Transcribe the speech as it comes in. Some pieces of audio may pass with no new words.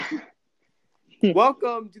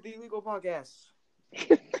Welcome to the Illegal Podcast.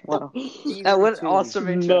 Wow. Season That was 2. awesome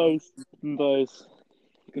intro. Nice.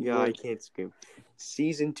 Good Yeah, work. I can't scream.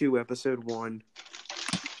 Season 2, Episode 1.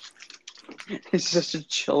 It's such a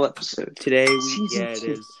chill episode. Today Season it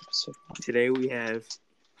 2, is. episode Today we have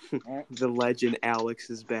the legend Alex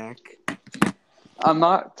is back. I'm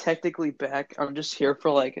not technically back. I'm just here for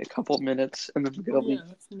like a couple minutes, and then we're gonna leave.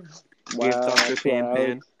 We have Dr. that's Pan loud.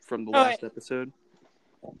 Pan from the last episode.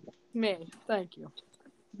 Me, thank you.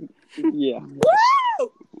 Yeah.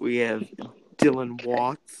 We have Dylan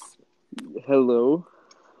Watts. Hello.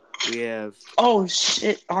 We have Oh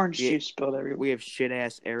shit! Orange Yeah. juice spilled everywhere. we have shit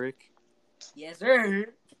ass Eric. Yes, sir.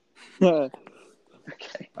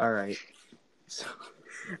 Okay. All right. So,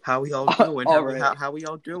 how we all doing? All right. How we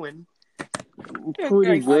all doing?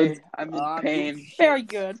 Pretty good. I'm in pain. Very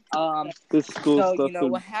good. This school So stuff you know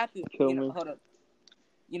would what happened? kill me. Hold up.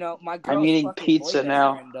 You know my girl. I'm eating pizza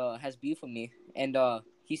now. And has beef with me, and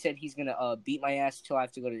he said he's gonna beat my ass till I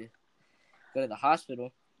have to go to the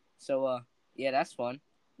hospital. So yeah, that's fun.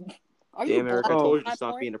 Are Damn, you Eric, I black told you at to that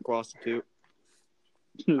stop point? being a prostitute.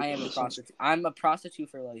 I am a prostitute. I'm a prostitute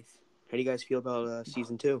for life. How do you guys feel about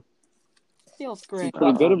season 2? Feels great.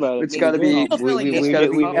 Pretty good about it. It's gotta be. Feels really good. It's gotta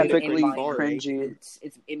be we made it epically pretty far, right? cringy.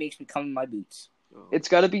 It makes me come in my boots. It's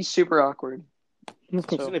gotta be super awkward. It's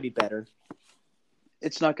gonna be better.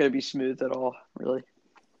 It's not gonna be smooth at all, really.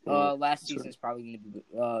 Last season is probably gonna be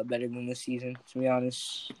better than this season, to be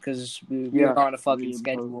honest, because we Yeah. were on a fucking We-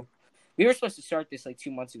 schedule. We were supposed to start this like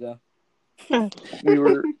 2 months ago. We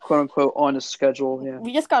were quote unquote on a schedule. Yeah.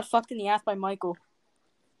 We just got fucked in the ass by Michael.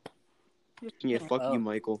 Yeah, fuck you,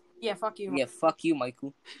 Michael. Yeah, fuck you. Yeah, fuck you,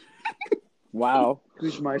 Michael. Wow.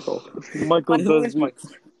 Who's Michael? Michael Who does is be, Michael?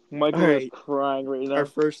 Michael Alright. is crying right now. Our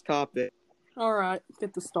first topic. All right,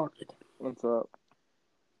 get this started. What's up?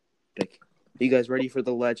 Are you guys ready for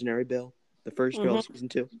the legendary bill? The first bill of season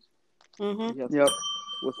 2. Mm-hmm. Yes. Yep.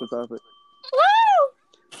 What's the topic?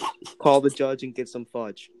 Call the judge and get some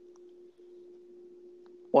fudge.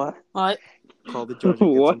 What? What? Call the judge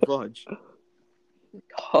and get What? some fudge.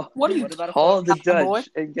 What are you? What about a Call the Fudge, boy? judge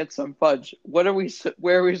and get some fudge. What are we?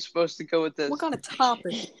 Where are we supposed to go with this? What kind of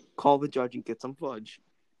topic? Call the judge and get some fudge.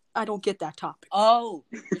 I don't get that topic. Oh,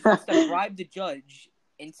 you're supposed to bribe the judge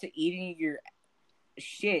into eating your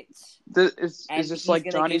shit. Is And this he's like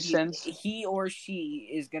gonna Johnny give you- Sins? He or she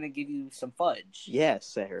is gonna give you some fudge.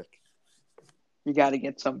 Yes, Eric. You got to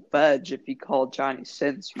get some fudge if you call Johnny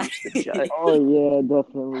Sins, who's the judge. Oh yeah,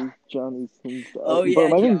 definitely Johnny Sins. Oh yeah, bro,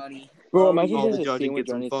 imagine, Johnny. bro, Oh, imagine yeah. there's The a judge scene and with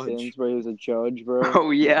get some Johnny fudge. Sins where he was a judge, bro. Oh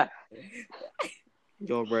yeah.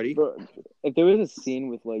 Y'all ready? Bro, if there was a scene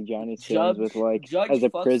with like Johnny Sins Judge- with like Judge as a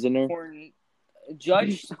fucks prisoner,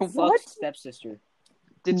 Judge What? fucks stepsister.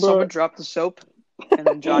 Did Bro. someone drop the soap and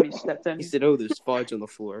then Johnny stepped in? He said, "Oh, there's fudge on the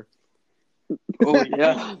floor." Oh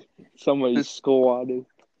yeah. somebody squatted.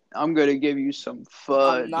 I'm gonna give you some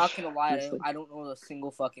fudge. I'm not gonna lie, It's like- I don't know a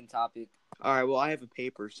single fucking topic. All right. Well, I have a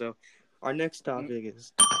paper. So, our next topic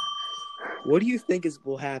is: what do you think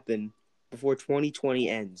will happen before 2020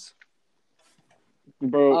 ends?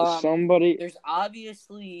 Bro, somebody. There's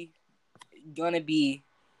obviously gonna be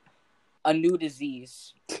a new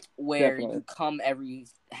disease where Definitely. you come every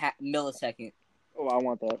millisecond. Oh, I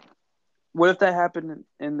want that. What if that happened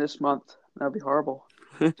in this month? That'd be horrible.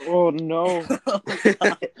 Oh no.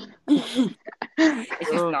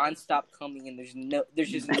 It's just nonstop coming, and there's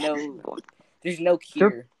no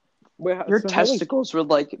cure. Wait, Your so how, like, testicles would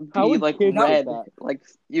like how be would like kids red, like that? like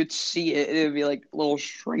you'd see it. It'd be like little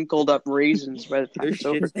shrinkled up raisins by the time There's it's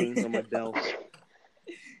over. shit stains on my belt.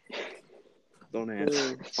 Don't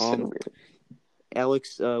ask. So weird.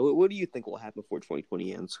 Alex, what do you think will happen before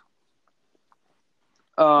 2020 ends?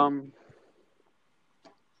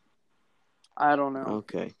 I don't know.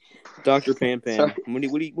 Okay, Dr. Pan Pan, Sorry. what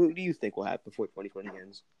do you think will happen before 2020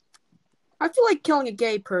 ends? I feel like killing a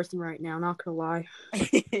gay person right now. Not gonna lie.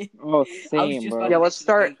 Oh, I was same, just bro. about Yeah, to let's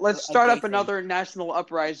mention start a up gay thing. another national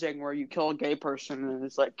uprising where you kill a gay person and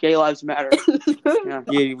it's like gay lives matter. Yeah.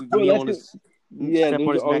 Yeah, we Bro, on that's his Yeah, step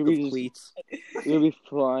on his neck with just, cleats. You'll be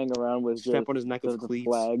flying around with Step just on his neck with the cleats.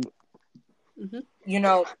 flag. You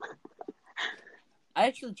know, I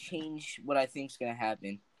actually changed what I think's gonna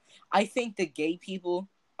happen. I think the gay people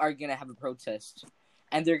are gonna have a protest,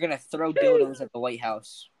 and they're gonna throw dildos at the White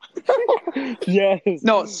House. Yes.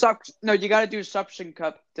 No, you gotta do suction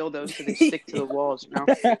cup dildos so they stick to the walls, you know?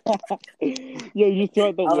 Yo, you throw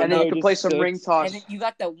out the window. And then you can just play some sticks. ring toss. And then you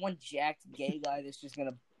got that one jacked gay guy that's just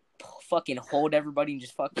gonna fucking hold everybody and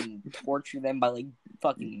just fucking torture them by like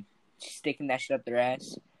fucking sticking that shit up their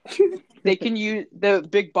ass. They can use the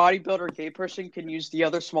big bodybuilder gay person can use the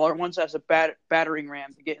other smaller ones as a battering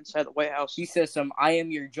ram to get inside the White House. He says I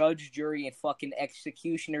am your judge, jury, and fucking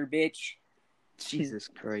executioner, bitch. Jesus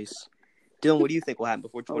Christ. Dylan, what do you think will happen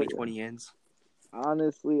before 2020 ends?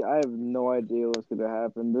 Honestly, I have no idea what's gonna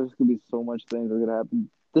happen. There's gonna be so much things that are gonna happen.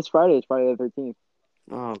 This Friday is Friday the 13th.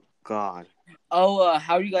 Oh, God. Oh,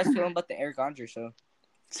 how are you guys feeling about the Eric Andre show?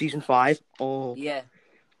 Season 5? Oh, Yeah.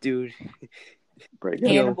 dude.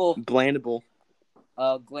 Hannibal. Blandable.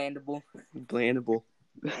 Glandable.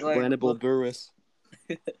 Blandable Burris.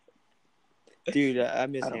 Dude, I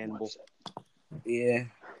miss Hannibal. Yeah.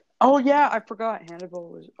 Oh yeah, I forgot Hannibal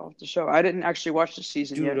was off the show. I didn't actually watch the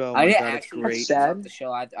season Dude, yet. oh I my didn't God, it's actually great. watch Sad. the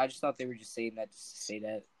show. I just thought they were just saying that just to say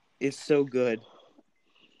that. It's so good.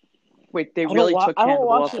 Wait, they really took Hannibal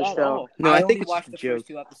off the show. No, I I only think it's watched just the a first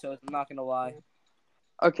joke. 2 episodes. I'm not gonna lie.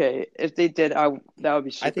 Okay, if they did, that would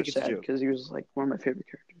be super think it's a sad joke. because he was like one of my favorite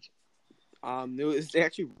characters. It's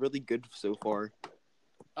actually really good so far.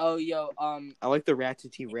 Oh, yo, I like the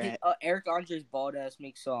Rat-to-T rat. Eric Andre's bald ass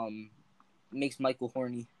makes Michael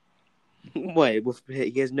horny. What?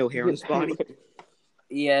 He has no hair on his body?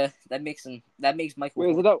 Yeah, that makes Michael.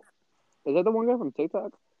 Wait, horny. is that the one guy from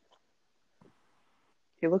TikTok?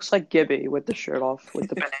 He looks like Gibby with the shirt off, with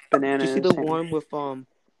the banana. Did you see in his the hand. one with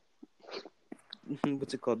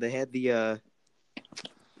what's it called? They had they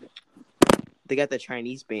got the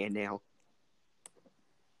Chinese band now.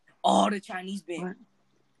 Oh, the Chinese band.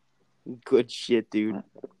 What? Good shit, dude.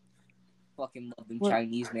 Fucking love them What?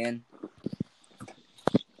 Chinese, man.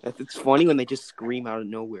 It's funny when they just scream out of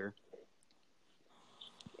nowhere.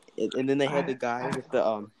 And then they had the guy with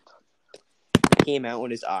the came out when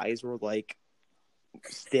his eyes were like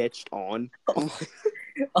stitched on. I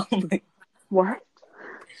Oh my. What?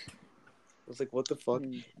 was like, what the fuck?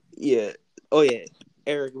 Yeah. Oh yeah.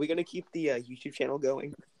 Eric, are we gonna keep the YouTube channel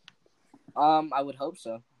going? I would hope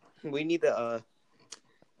so. We need the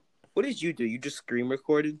what did you do? You just screen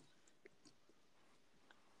recorded?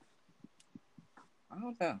 I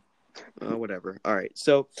don't know. Whatever. All right.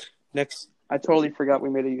 So next, I totally forgot we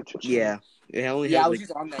made a YouTube channel. yeah, it only Yeah, I has was like,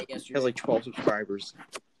 just on that yesterday. has like 12 subscribers.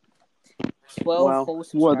 12 Wow. full What,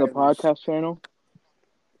 subscribers. the podcast channel?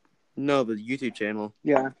 No, the YouTube channel.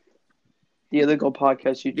 Yeah. The Illegal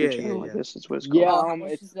Podcast YouTube Yeah, channel, yeah. I guess is what it's called. Yeah, how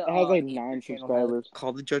much it is the, has like YouTube 9 channel subscribers.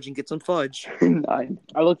 Call the judge and get some fudge. 9.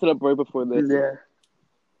 I looked it up right before this. Yeah.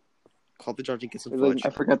 Call the judge and get some It's like- fudge. I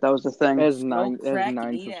forgot that was the thing. It has 9 crack in the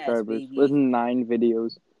ass, subscribers. baby. With 9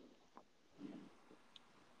 videos.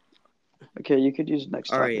 Okay, you could use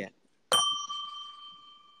next All topic. right.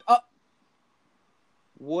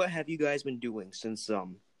 What have you guys been doing since we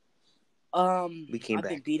came I've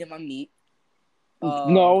been back? beating my meat.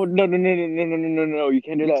 No. You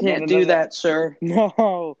can't do You that. can't do that, sir.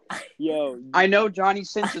 No. Yo. I know Johnny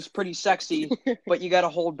Sins is pretty sexy, but you gotta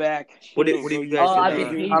hold back. What have you guys I've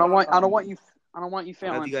been been I don't want you Have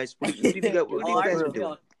failing. you guys? What have you guys been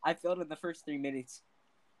doing? I failed in the first 3 minutes.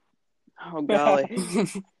 Oh golly.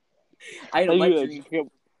 I had a wet dream.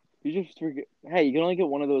 You just forget. Hey, you can only get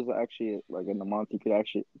one of those actually, like in a month.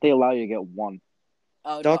 They allow you to get one.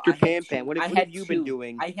 Oh, no, Dr. I had Pam two. Pam, what I have had you been two.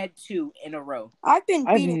 doing? I had 2 in a row. I've been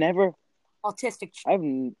I've beating never. autistic.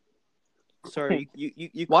 Sorry,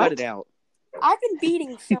 you What? cut it out. I've been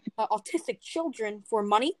beating some autistic children for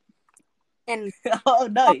money, and Oh,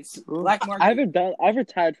 nice. Ooh. Black market. I've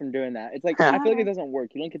retired from doing that. It's like I feel like it doesn't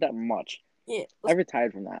work. You don't get that much. yeah, I've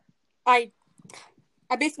retired from that. I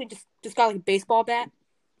basically just got like a baseball bat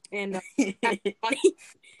and money,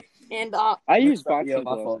 and I use sorry, boxing my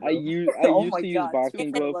gloves. fault, I bro. used Oh my to use God,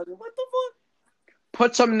 boxing dude. gloves. What the fuck?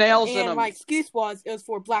 Put some nails in and them. my excuse was it was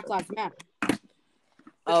for Black Lives Matter.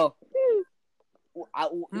 Oh.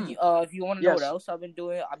 If you want to know Yes. what else I've been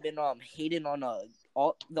doing, I've been hating on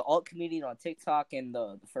the alt community on TikTok and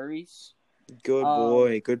the furries. Good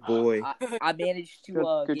boy, good boy. I managed to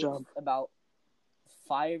Good get job. about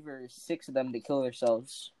 5 or 6 of them to kill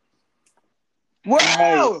themselves. Whoa!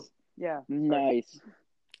 Nice. Yeah. Nice.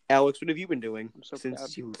 Alex, what have you been doing I'm so since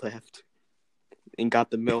proud. you left and got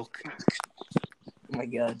the milk? Oh my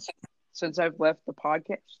God. Since I've left the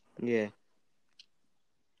podcast, Yeah,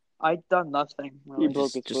 I've done nothing. Really. You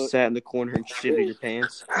broke his just foot. sat in the corner and shitted your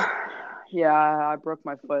pants. Yeah, I broke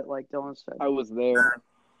my foot, like Dylan said. I was there.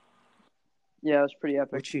 Yeah, it was pretty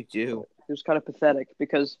epic. What'd you do? It was kind of pathetic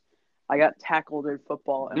because I got tackled in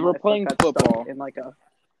football and They were my foot playing got stuck football. in like a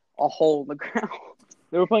hole in the ground.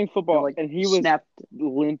 They were playing football, Like, and he was snapped.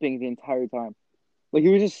 limping the entire time. Like he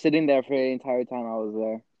was just sitting there for the entire time I was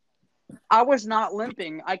there. I was not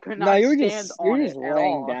limping. I could not No, you were stand just on just it at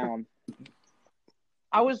laying all. down.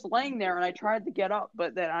 I was laying there and I tried to get up,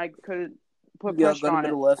 but then I couldn't put Yeah, pressure go to on it,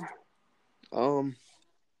 middle left.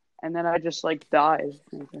 and then I just like died.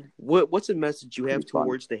 What's a message you have It's fun.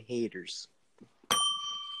 towards the haters?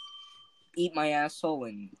 Eat my asshole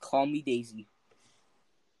and call me Daisy.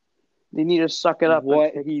 They need to suck it up.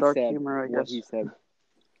 What and take he dark said. humor, I What guess. he said.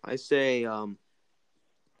 I say, go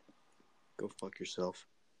fuck yourself.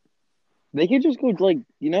 They could just go like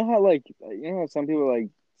how some people like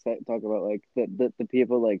talk about like the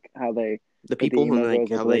people like how they The like, people the and emo like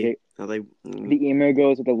goes how with, they the emo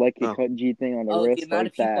goes with the like Oh. cut G thing on the Oh, the wrist amount like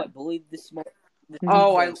of people I that. bullied this morning.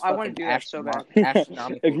 Oh, I want to do that so bad.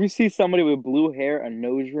 Astronomical. If you see somebody with blue hair, a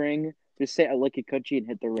nose ring, just say a lucky cut G and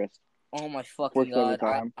hit the wrist. Oh my fucking Works every god!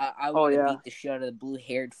 time. I Oh, want to yeah. beat the shit out of the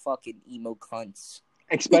blue-haired fucking emo cunts.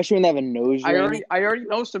 Especially when they have a nose ring. I already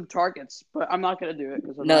know some targets, but I'm not gonna do it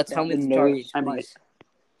because No, tell me The the nose- targets, I might. please.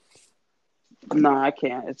 No, I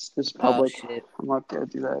can't. It's this public. Oh shit! I'm not gonna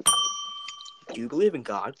do that. Do you believe in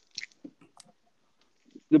God?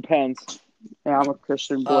 Depends. Yeah, I'm a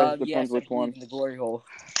Christian boy. Depends Yes, I which believe one. in the glory hole.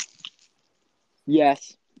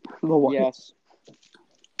 Yes. The what? Yes.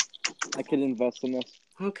 I could invest in this.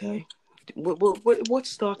 Okay. What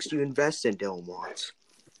stocks do you invest in, Dylan Watts?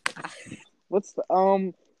 What's the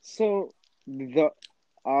so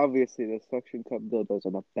obviously the suction cup dildos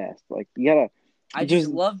are the best. Like you gotta I just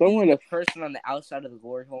love being someone the to- person on the outside of the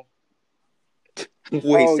glory hole. Wait,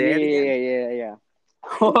 oh say yeah, it again?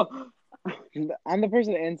 yeah. I'm the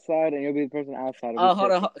person inside and you'll be the person outside. Oh,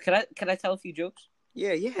 hold on. Can I tell a few jokes?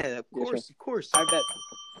 Yeah, of Yes, course, of course. I bet.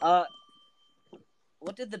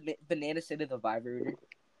 What did the banana say to the vibrator?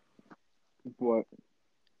 What?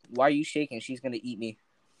 Why are you shaking? She's gonna eat me.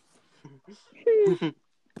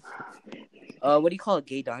 What do you call a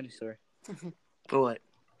gay dinosaur? What?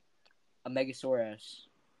 A megasaurus.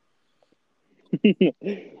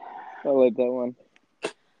 I like that one.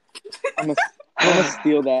 I'm gonna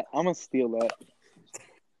steal that.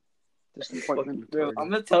 Disappointment. Bro, I'm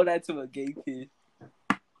gonna tell that to a gay kid.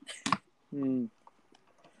 Hmm.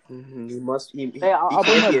 You must. He Hey, I'll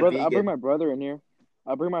bring can't my be a brother. I'll vegan. bring my brother in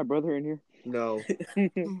here. No,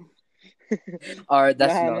 All right,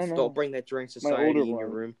 that's Nah, enough. no. don't bring that drink My older society in your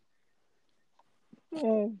one. room.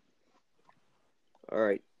 Oh. All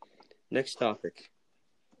right. Next topic.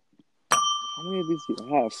 How many of these do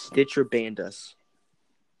you have? Stitcher banned us.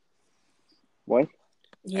 What?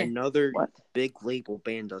 Yeah. Another What? big label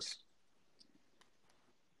banned us.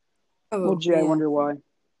 Oh, Well, gee, I yeah. wonder why.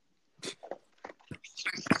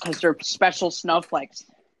 Because they're special snowflakes.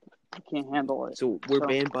 I can't handle it. So we're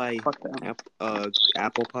banned by Fuck them.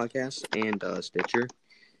 Apple Podcasts and Stitcher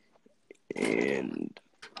and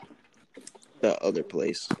the other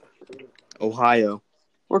place, Ohio,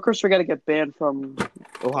 Of course, we're gonna get banned from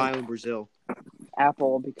and Brazil.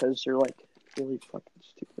 Apple because they're like really fucking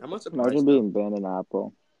stupid. I'm not surprised. Imagine though. being banned in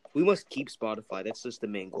Apple. We must keep Spotify. That's just the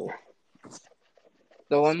main goal.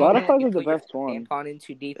 The one Spotify's moment you the put your best one. tampon in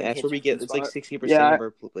too deep. and That's hit where we your get. It's like spot. 60% Yeah. of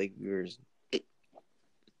our viewers.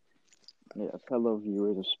 Yes, hello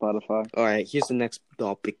viewers of Spotify. All right, here's the next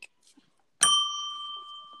topic.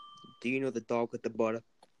 Do you know the dog with the butter?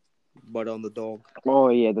 Butter on the dog. Oh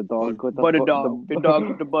yeah, the dog with the Butter bu- dog. The dog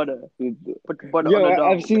with the butter. Put the butter Yo, on the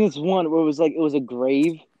dog. I've seen this one where it was a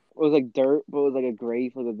grave. It was like dirt, but it was like a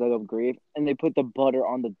grave, like a dug up grave, and they put the butter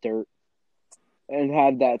on the dirt and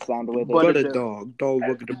had that sound with it. Butter Butter dog. dog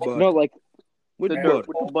with the butter. No, like with The butter. dirt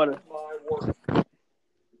with the butter.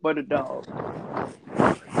 Butter dog.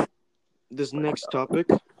 This next topic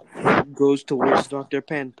goes towards Dr.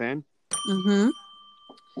 Pan Pan. Mm-hmm.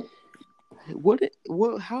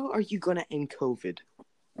 How are you gonna end COVID?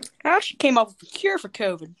 I actually came up with a cure for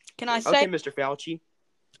COVID. Can I say? Okay, Mr. Fauci.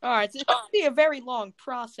 All right, it's gonna be a very long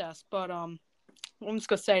process, but I'm just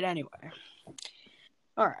gonna say it anyway.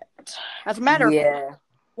 All right. As a matter of fact,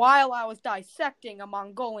 while I was dissecting a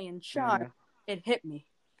Mongolian child, it hit me.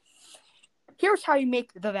 Here's how you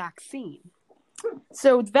make the vaccine.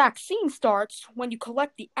 So the vaccine starts when you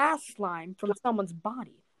collect the ass slime from someone's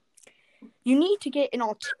body. You need to get an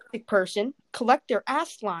autistic person, collect their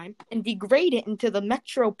ass slime, and degrade it into the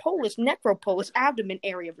necropolis abdomen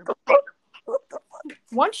area of your body.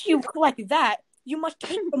 Once you collect that, you must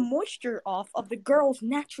take the moisture off of the girl's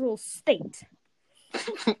natural state.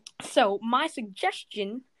 So my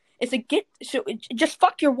suggestion is just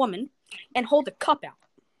fuck your woman and hold a cup out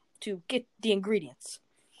to get the ingredients.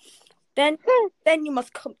 Then you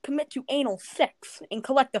must commit to anal sex and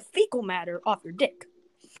collect the fecal matter off your dick.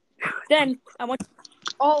 Then I want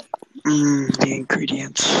The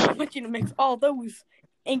ingredients. I want you to mix all those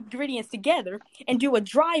ingredients together and do a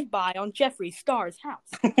drive-by on Jeffree Star's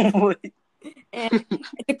house and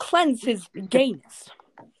to cleanse his gayness.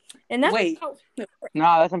 And that's Wait.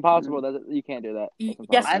 Nah, that's impossible. You can't do that. That's impossible.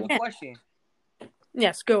 Yes, I have a question.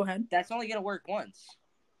 Yes, go ahead. That's only gonna work once.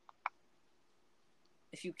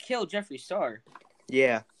 If you kill Jeffree Star.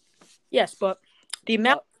 Yeah. Yes, but the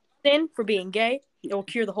amount of sin for being gay, it will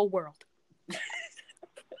cure the whole world.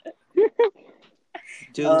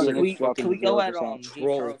 Dude, Can we go at James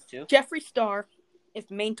Charles too? Jeffree Star is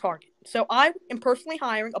the main target. So I am personally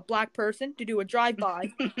hiring a black person to do a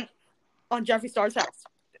drive-by on Jeffree Star's house.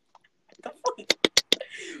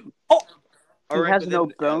 All He right, has but no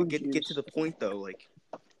then, bone get juice. to the point though. Like,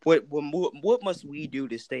 what must we do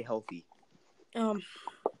to stay healthy? Uh,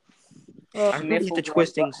 I heard the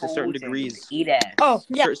twistings to certain degrees. Eat ass. Oh,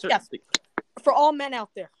 yes. For all men out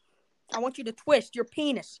there, I want you to twist your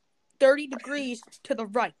penis 30 degrees to the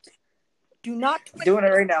right. Do not twist Doing it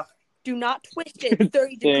right now. Do not twist it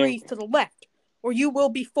 30 degrees to the left, or you will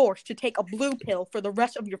be forced to take a blue pill for the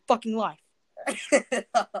rest of your fucking life.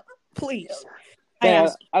 Please. Yeah,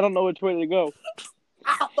 I don't know which way to go.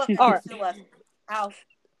 Ow. All right. Ow.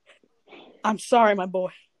 I'm sorry, my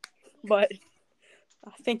boy, but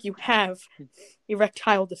I think you have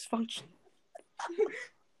erectile dysfunction.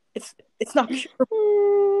 It's not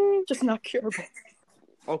curable. Just not curable.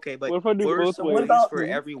 Okay, but What if I do what are both some ways? ways for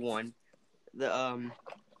everyone? The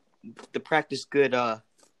practice good. God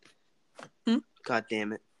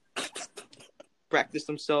damn it! Practice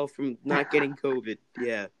themselves from not getting COVID.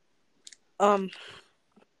 Yeah. All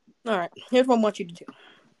right. Here's what I want you to do.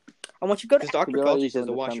 I want you to go to. Because Dr. Fauci says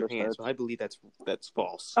to wash your hands, so I believe that's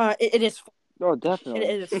false. It is. Oh, definitely.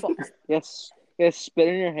 It is false. Yes, spit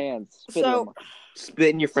in your hands. Spit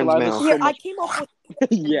in your friend's mouth. Here, I came up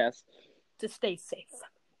with yes. to stay safe.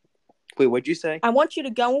 Wait, what'd you say? I want you to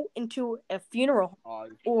go into a funeral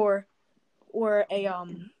or a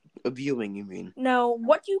A viewing, you mean? No,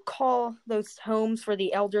 what do you call those homes for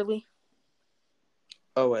the elderly?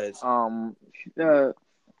 Oh, as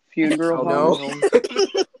Funeral no. home.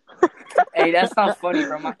 Hey, that's not funny,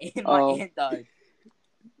 bro. My aunt died.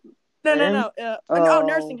 No.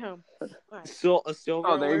 Nursing home. Right. So a silver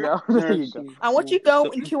alert. There you go. There you go. I want you to go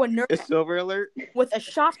into a A nursing silver alert. with a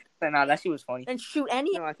shotgun Nah, that shit was funny. and shoot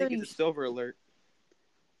any. No, I think it's a silver alert.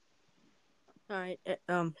 All right. Is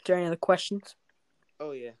there any other questions?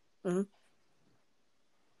 Oh yeah. Mhm.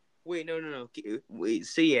 Wait, no. Wait,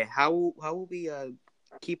 so yeah, how will we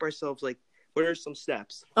keep ourselves like? What are some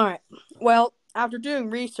steps? All right. Well, after doing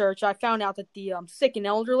research, I found out that the sick and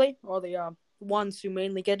elderly are the ones who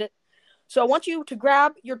mainly get it. So I want you to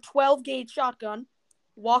grab your 12-gauge shotgun,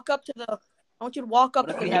 walk up to the. I want you to walk up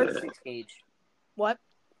What to if the. we have a 6-gauge? What?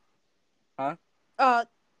 Huh?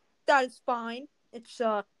 That is fine. It's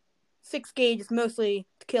 6-gauge is mostly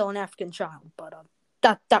to kill an African child, but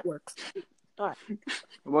that works. All right.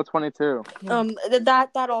 What 22?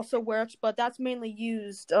 That also works, but that's mainly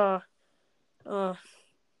used to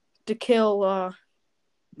kill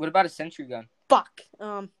What about a sentry gun? fuck.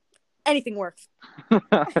 Anything works.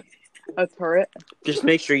 A turret. Just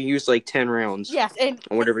make sure you use like 10 rounds. Yes, and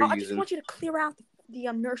or whatever you're I just using. want you to clear out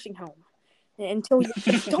the nursing home until you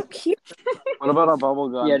don't hear. What about a bubble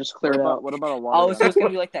gun? Yeah, just clear it out. What about a water Oh, gun? so it's gonna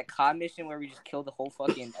be like that COD mission where we just kill the whole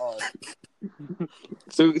fucking.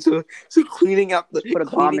 So cleaning out the Put a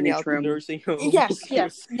bomb in cleaning each out the room. nursing home. Yes.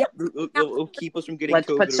 Yep. It'll keep us from getting Let's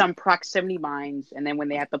COVID. put some proximity mines, and then when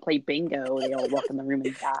they have to play bingo, they all walk in the room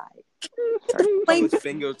and die. Oh, it's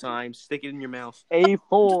bingo time. Stick it in your mouth.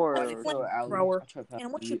 A4. Thrower.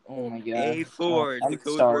 Oh my god. A4, the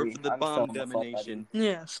code word for the bomb domination.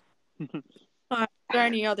 Yes. Are there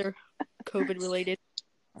any other COVID-related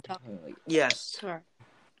topics? Yes. All right.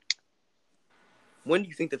 When do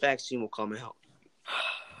you think the vaccine will come out?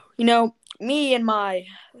 You know, me and my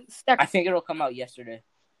I think it'll come out yesterday.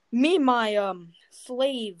 Me and my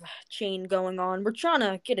slave chain going on. We're trying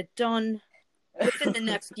to get it done within the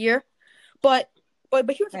next year. But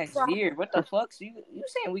here's the problem. Next year? What the fuck? So you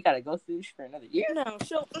saying we gotta go through this for another year? No,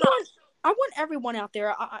 I want everyone out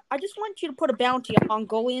there. I just want you to put a bounty on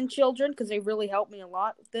Mongolian children because they really helped me a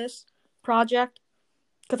lot with this project.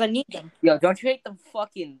 Because I need them. Yo, don't you hate them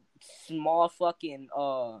fucking small fucking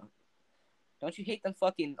Don't you hate them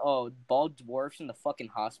fucking bald dwarfs in the fucking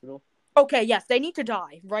hospital? Okay, yes, they need to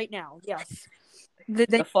die right now. Yes.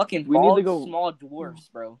 The fucking bald small dwarfs,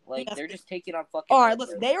 bro. Like they're just taking on fucking. All right,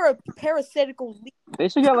 listen. They are a parasitical. They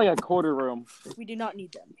should get like a quarter room. We do not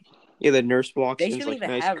need them. Yeah, the nurse walks They in shouldn't like even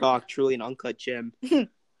nice have cock, truly an uncut gem.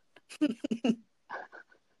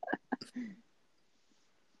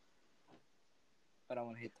 But I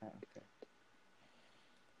want to hit that. Okay.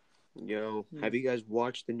 Yo, have you guys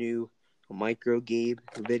watched the new Micro Gabe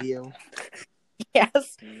video?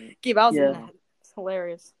 Yes. Gabe, I was in that. It's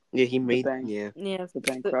hilarious. Yeah, he made. bank. Yeah, Yeah. The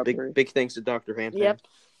bank robbery. big thanks to Dr. Ham. Yep.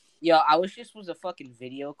 Yo, I wish this was a fucking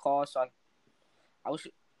video call, so I wish.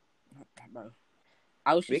 Bro,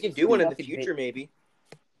 I wish We this can was do a one in the fucking future, maybe.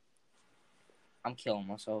 I'm killing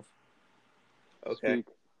myself. Okay. Speak.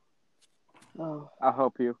 Oh, I'll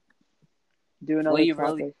help you. do another Will you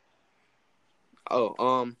topic. really?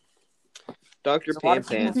 Oh, Dr. A lot of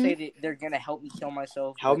Pam people say that they're gonna help me kill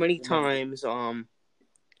myself. How but many they're never- times?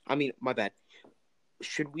 I mean, my bad.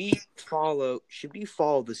 Should we follow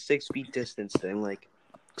the 6 feet distance thing? Like,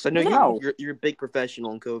 because I know No. you're a big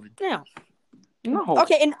professional in COVID. Yeah. No.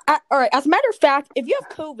 Okay, and all right. As a matter of fact, if you have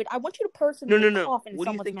COVID, I want you to personally No. cough in What do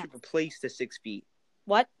you someone's think mouth. should replace the 6 feet?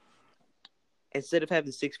 What? Instead of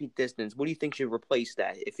having 6 feet distance, what do you think should replace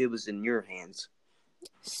that if it was in your hands?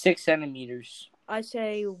 6 centimeters. I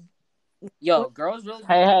say. Yo, girls really.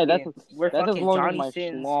 Hey, we're that's as fucking long as Johnny my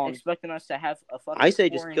Sins schlong. expecting us to have a fucking. I say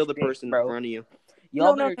just 4-inch kill the dick, person bro. in front of you.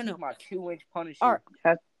 Y'all No, better no. take my 2-inch Punisher. All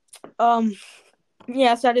right.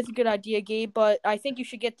 Yes, that is a good idea, Gabe. But I think you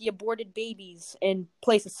should get the aborted babies in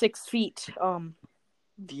place of 6 feet.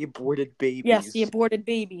 The aborted babies. Yes, the aborted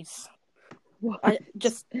babies. I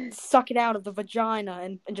just suck it out of the vagina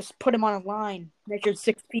and just put them on a line measured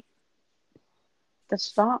 6 feet.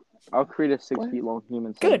 That's not. I'll create a 6 What? feet long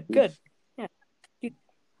human. Good, centipede. good. Yeah.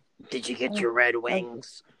 Did you get your red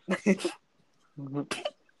wings?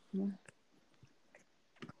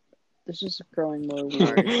 This is growing more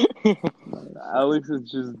weird. Alex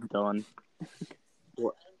is just done.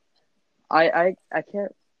 I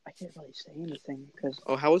can't really say anything because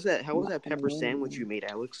Oh, how was that? How was that pepper sandwich you made,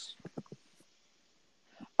 Alex?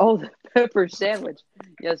 oh, the pepper sandwich.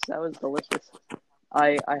 Yes, that was delicious.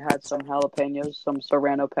 I had some jalapenos, some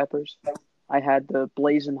serrano peppers. I had the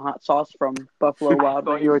blazing hot sauce from Buffalo I Wild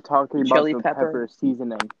thought Wings. you were talking about Chili the pepper. pepper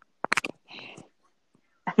seasoning.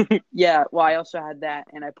 Yeah, well, I also had that,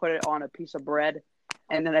 and I put it on a piece of bread,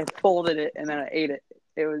 and then I folded it, and then I ate it.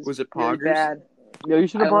 It was it really Poggers? bad. Yo, you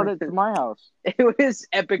should have I brought liked it to it. my house. It was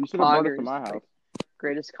epic. You should have brought it to Poggers. my house.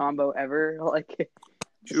 Greatest combo ever. Like,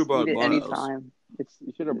 Should've brought eat it it to my anytime. It's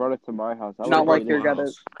You should have brought it to my house. I not would've like ate you're it. gonna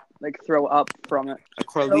like throw up from it. A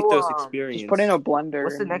Carlitos So, experience. Just put in a blender.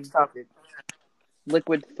 What's the and next topic?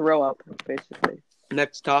 liquid throw up, basically.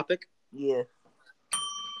 Next topic. Yeah.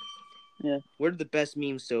 What are the best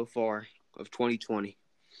memes so far of 2020?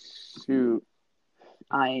 Shoot.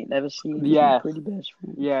 I ain't never seen Yes. pretty best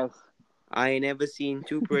friend. Yes. I ain't never seen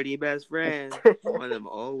 2 pretty best friends. One of them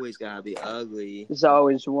always gotta be ugly. There's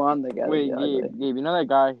always one that got Wait, Gabe, you know that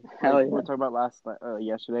guy Hell we yeah. were talking about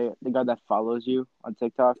yesterday? The guy that follows you on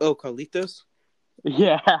TikTok? Oh, Carlitos?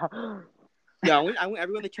 Yeah. Yeah, I want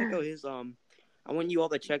everyone to check out his I want you all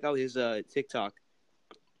to check out his TikTok.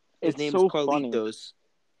 His It's name so is Carlitos. funny.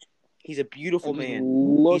 He's a beautiful man.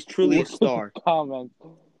 Look, He's truly a look at the star. comments.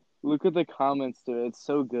 Look at the comments to it. It's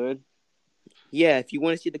so good. Yeah, if you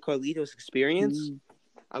want to see the Carlitos experience,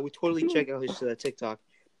 I would totally check out his TikTok.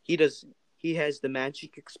 He has the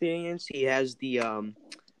magic experience. He has the a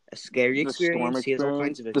scary The storm experience. He has all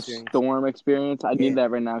kinds of The experience. storm experience. I need that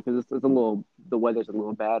right now because it's a little. The weather's a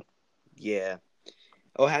little bad. Yeah.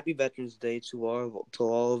 Oh, happy Veterans Day to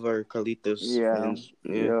all of our Carlitos fans.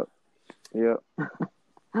 Yeah. Yep.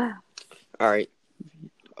 All right.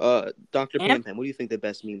 Dr. Yep. Pam, what do you think the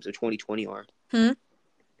best memes of 2020 are? Hmm?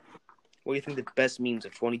 What do you think the best memes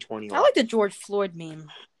of 2020 are? I like the George Floyd meme.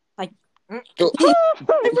 Like, that's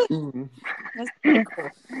pretty cool.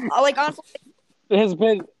 Like, honestly,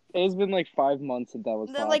 It's been like 5 months since that was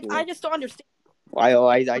popular. like I just don't understand.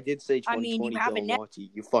 I did say 2020 I mean, you have it Bill now.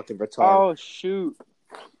 Naughty. You fucking retard. Oh shoot!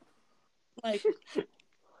 Like,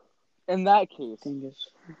 In that case,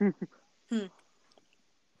 Hmm.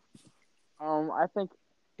 I think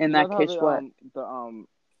In you know that how case, what?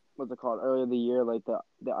 What's it called? Earlier the year, like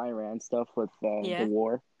the Iran stuff with Yeah. the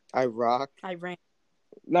war. Iraq. Iran.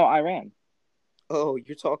 No, Iran. Oh,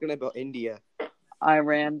 you're talking about India. I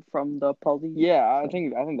ran from the police. Yeah, I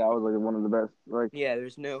think that was like one of the best Yeah,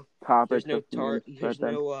 there's no topics. there's right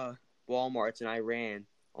then. no Walmarts in Iran.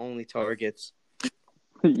 Only Targets.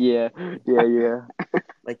 yeah.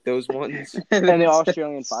 Like those ones. And the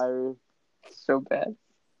Australian fire. So bad.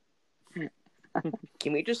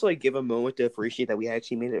 Can we just give a moment to appreciate that we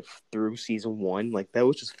actually made it through season 1? Like that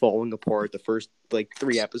was just falling apart the first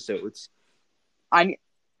 3 episodes.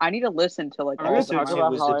 I need to listen to I'm all gonna the talk Episode 2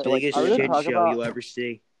 about was how the biggest I'm gonna shit talk show about- you'll ever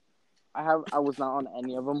see. I was not on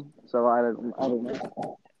any of them, so I don't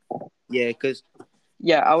know. Yeah, because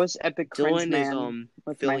Yeah, I was epic cringe Dylan is man with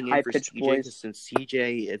my filling in high for pitched CJ voice. since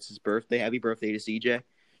CJ it's his birthday. Happy birthday to CJ.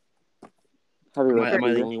 Happy Am I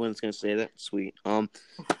birthday. the only one that's gonna say that? Sweet.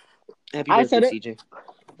 Happy I birthday, said it. CJ.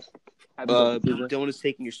 Happy birthday, CJ. Dylan is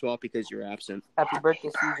taking your swap because you're absent. Happy birthday,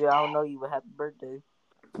 CJ. I don't know you, but happy birthday.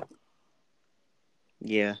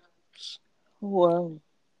 Yeah. Whoa.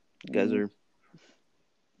 You guys are...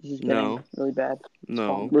 This is getting No. really bad.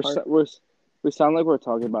 No. We sound like we're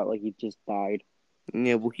talking about like he just died.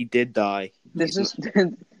 Yeah, well, he did die. This is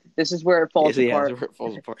this is where it falls Yeah, apart. that's where it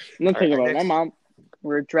falls apart. I'm not thinking All about right, it. My mom.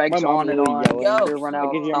 Where it drags My mom's on and really on. yelling. Yo, We run I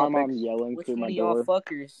out can of hear my mom topics. yelling Which through one my of y'all door.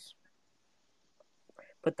 fuckers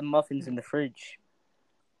put the muffins in the fridge?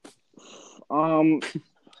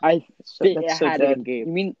 I So, think that's it so had to dead. get Gabe.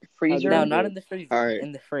 You mean freezer? No, Good. not in the fridge. All right.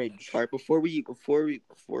 In the fridge. All right,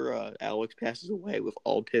 before Alex passes away with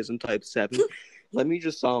autism type 7, let me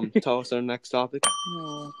just tell us our next topic.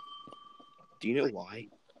 Oh. Do you know why?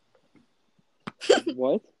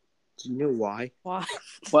 What? Do you know why? Why?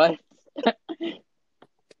 What?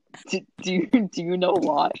 do you know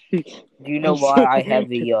why? Do you know why I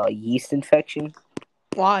have a yeast infection?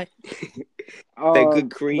 Why? That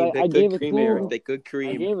good cream. I That gave good it cream, to Eric. you. That good I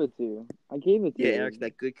cream. gave it to you. Yeah, Eric,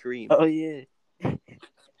 that good cream. Oh yeah.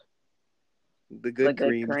 The good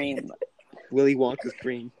cream. Willy Wonka's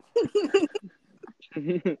cream.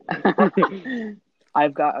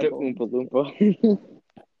 I've got The a Oompa Loompa.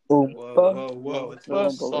 Whoa. It's Whoa,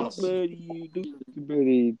 sus. whoa.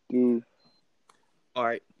 Really do. All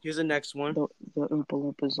right, here's the next one. The Oompa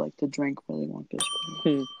Loompas like to drink Willy Wonka's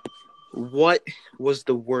cream. What was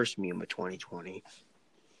the worst meme of 2020?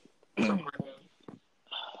 I'm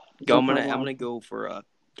gonna go for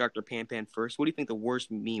Dr. Pan first. What do you think the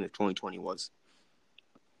worst meme of 2020 was?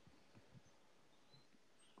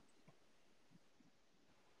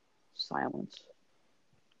 Silence.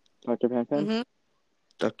 Dr. Pan Pan? Mm-hmm.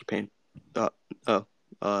 Dr. Pan.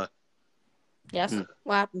 Yes. Hmm.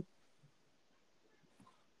 What happened?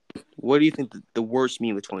 What do you think the worst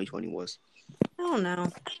meme of 2020 was? I don't know.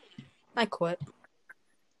 I quit.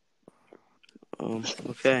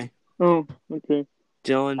 Okay. Oh, okay.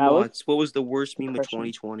 Dylan Alex? Watts, what was the worst meme of Depression.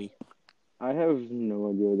 2020? I have no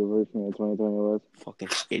idea what the worst meme of 2020 was. Fucking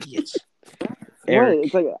idiots. What? Eric,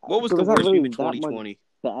 It's like, what was there the not worst really meme of that much 2020?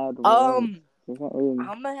 to add. There's not really...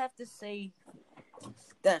 I'm gonna have to say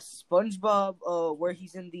that SpongeBob, where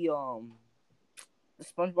he's in the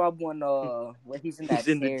SpongeBob one, where he's in that He's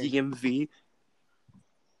in the chair. DMV.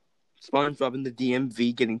 SpongeBob in the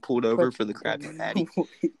DMV getting pulled over for the Krabby Patty.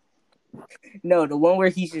 No, the one where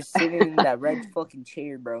he's just sitting in that red fucking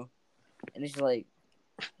chair, bro. And it's like,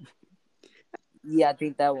 yeah, I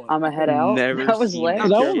think that one. I'm a head out. Never That was seen last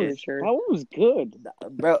that year. shit. Sure. That one was good.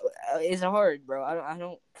 Bro, it's hard, bro. I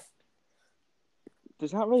don't.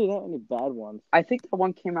 There's not really that many bad ones. I think that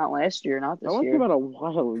one came out last year, not this That one year. came out a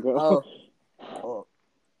while ago. Oh,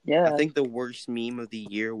 Yeah. I think the worst meme of the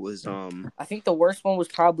year was I think the worst one was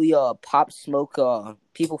probably Pop Smoke.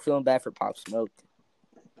 People feeling bad for Pop Smoke.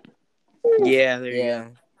 yeah, there you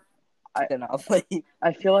go. Then I'll play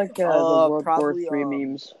I feel like the World War probably, III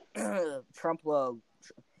memes. Trump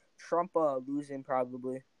losing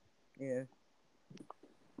probably. Yeah,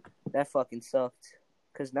 that fucking sucked.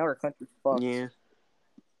 Cause now our country's fucked. Yeah.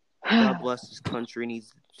 God bless this country, and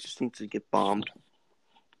just needs to get bombed.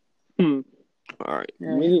 All right.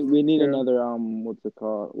 Yeah. We need another what's it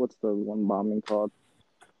called? What's the one bombing called?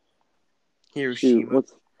 Hiroshima. Shoot,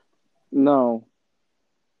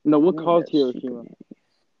 what caused Hiroshima?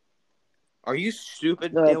 Are you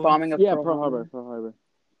stupid, The Dylan? bombing of Pearl Harbor.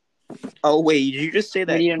 Oh wait, did you just say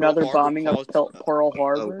that? We need Pearl another Harbor bombing of caused- Pearl Oh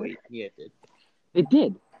Harbor. wait, yeah, it did. It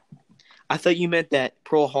did. I thought you meant that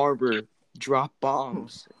Pearl Harbor dropped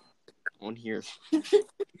bombs on here.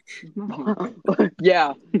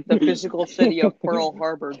 Yeah, the physical city of Pearl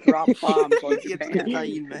Harbor dropped bombs on That's Japan. how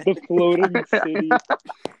you meant. The floating city.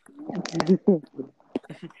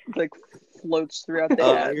 Like floats throughout the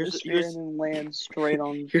atmosphere here's- and then lands straight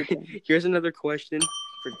on Japan. Here's another question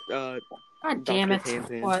for God damn it! Dr.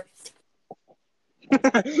 Pan. What?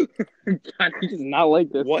 God, he does not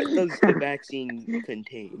like this. What does the vaccine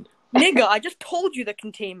contain? Nigga, I just told you the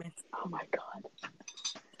containment. Oh my god.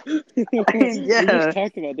 We Yeah. just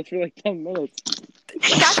talked about this for like 10 minutes.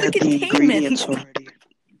 That's the containment. already.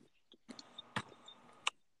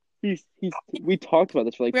 We talked about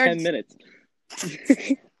this for like We 10 already- minutes.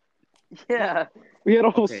 Yeah. We had a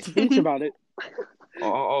whole Okay. speech about it.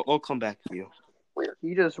 I'll come back to you,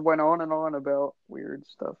 He just went on and on about weird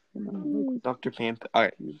stuff. You know? Dr. Pan. All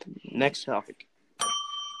right, next topic.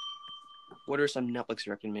 What are some Netflix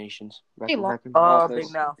recommendations? Hey, Lo- Big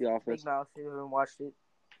Office. Mouth. The Office. Big Mouth. If you haven't watched it.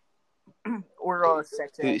 Or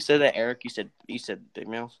Sex Who Ed. said that? Eric, you said Big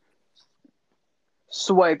Mouth.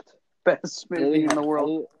 Swiped. Best movie in the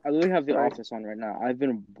world. I literally have The Sorry. Office on right now. I've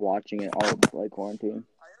been watching it all like quarantine.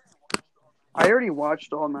 I already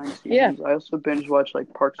watched all 9 seasons. Yeah. I also binge watched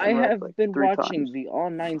like Parks I and Rec have like been 3 watching times. the all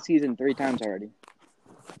 9 season 3 times already.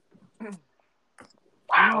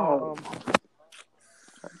 Wow.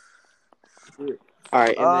 All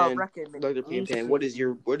right, and recommend. then Dr. Pan, what is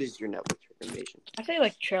your Netflix recommendation? I say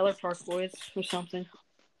like Trailer Park Boys or something.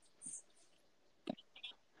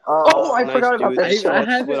 Oh, I Nice, forgot about dude. that I show. That's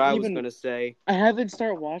haven't what I was even- gonna say. I haven't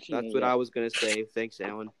started watching That's it what yet. I was gonna say. Thanks,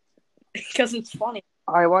 Alan. Because it's funny.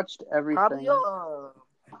 I watched everything. Probably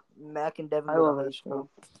Mac and Devin. I love that show.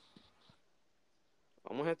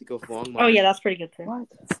 I'm gonna have to go long. Oh yeah, that's pretty good too.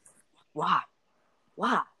 What?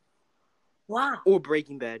 Wow. Or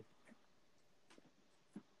Breaking Bad.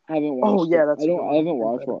 I haven't watched. Oh yeah, it. that's. I don't. I haven't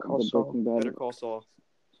watched Better Call the Saul. Breaking Bad. Better Call Saul.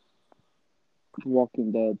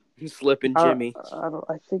 Walking Dead. Slippin' Jimmy.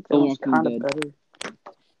 I think that one's Walking kind of Dead. better.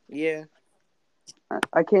 Yeah.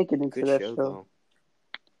 I can't get into Good that show, show. though.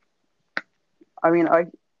 I mean,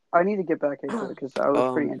 I need to get back into it because I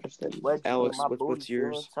was pretty interested. Alex, what's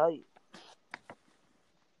yours?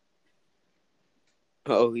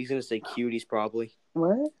 Oh, he's gonna say cuties probably.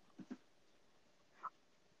 What?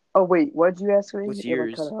 Oh wait, what did you ask me? What's It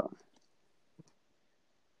yours? cut out.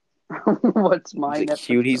 What's my Is it Netflix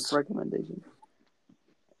Cuties? recommendation?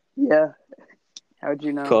 Yeah. How'd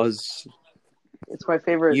you know? Cause It's my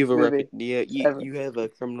favorite you have movie. you have a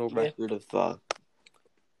criminal record of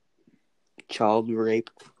child rape.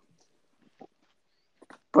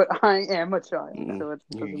 But I am a child, so it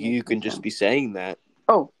doesn't You make can any just sense. be saying that.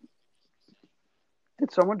 Oh.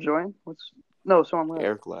 Did someone join? No, someone left.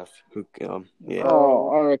 Eric left. Yeah. Oh,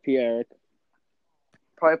 R.I.P. Eric.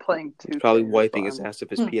 Probably playing 2K. He's probably wiping his ass with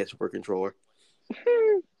his PS4 controller.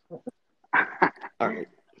 All right.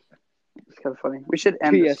 It's kind of funny. We should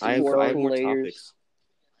end this. I have PS4 more players. topics.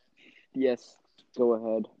 Yes. Go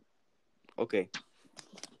ahead. Okay.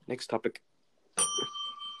 Next topic.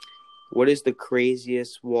 What is the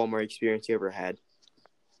craziest Walmart experience you ever had?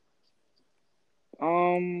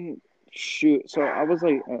 Shoot. So I went to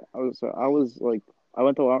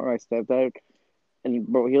Walmart with my stepdad, and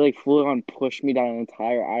bro, he like full on pushed me down an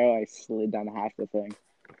entire aisle. I slid down half the thing.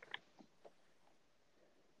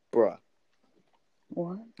 Bruh.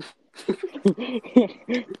 What?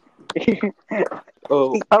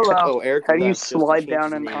 Oh, Eric. How do you left just to slide change down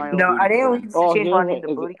his an name aisle? to No, I Booty didn't Crumb. change Oh, my no, name to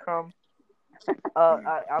is it- Booty Crumb.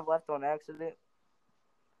 I left on accident.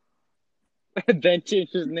 Then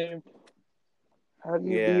changed his name. How do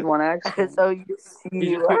you Yeah. leave on accident? So you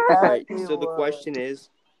see what All right. happened So the was- question is,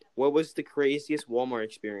 what was the craziest Walmart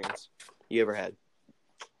experience you ever had?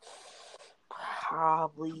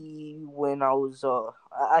 Probably when I was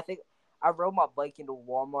I think I rode my bike into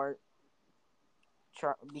Walmart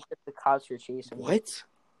because the cops were chasing me. What?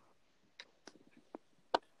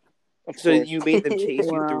 Of So course. you made them chase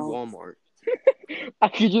you Wow. through Walmart? I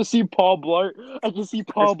could just see Paul Blart. I could see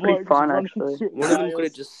Paul That's pretty Blart fun, just running actually. through One of them aisles. could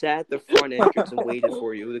have just sat at the front entrance and waited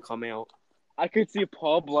for you to come out. I could see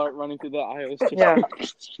Paul Blart running through the aisles, just Yeah.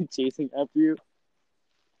 chasing after you.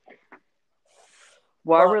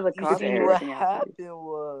 Why But were the you cops see Eric. what chasing after happened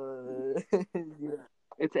was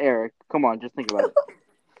It's Eric. Come on, just think about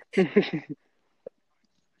it.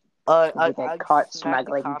 With that I caught smacked the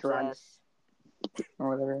smuggling cop's drugs. ass. you or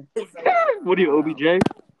whatever? What are you, OBJ?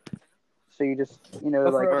 So you just, like,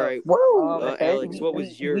 All right. whoa! Alex, what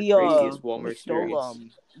was your we, craziest Walmart we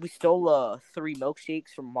experience? we stole 3 milkshakes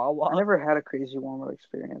from Wawa. I never had a crazy Walmart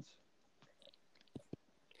experience.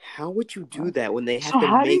 How would you do that when they have So to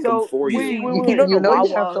how do make you- them for wait, you? wait, You know you the have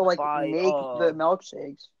Wawa to like by, make the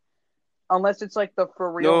milkshakes, unless it's like the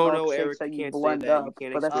for real No, milkshakes Eric, that you you can't say blend that. up. You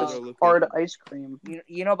can't But that's expose just our hard location. ice cream.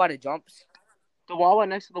 You know about the jumps? The Wawa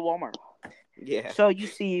next to the Walmart. Yeah. So you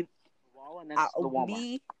see, The Wawa next to the Walmart.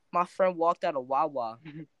 me, my friend walked out of Wawa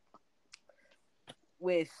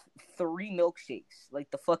with 3 milkshakes, like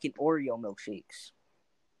the fucking Oreo milkshakes.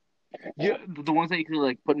 Yeah, the ones that you can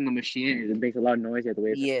like put in the machine and it makes a lot of noise. You have to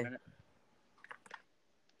wait for Yeah. a minute.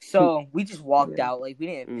 So we just walked Yeah. out, like we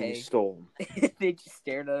didn't You pay. stole 'em. They just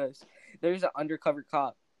stared at us. There's an undercover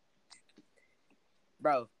cop,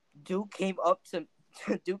 bro. Dude came up to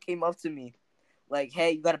me, like,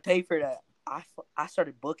 "Hey, you gotta pay for that." I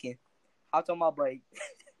started booking. Hopped on my bike.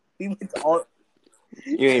 We went to all.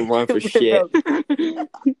 You ain't run for shit.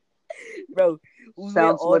 Bro, we went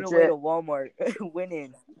Sounds all the way legit. to Walmart. Went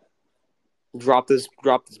in. Drop this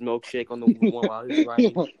milkshake on the wall while he's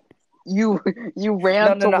riding. You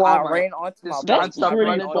ran to No. I Walmart. ran onto my Just bike. That's nonstop pretty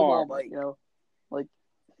running to far. Walmart. Like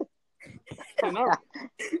No.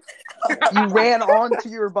 you ran onto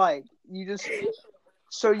your bike.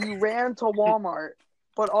 So you ran to Walmart,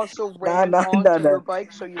 but also ran onto your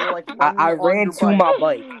bike. So you were like running I on ran your to bike, my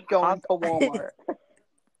bike. going to Walmart.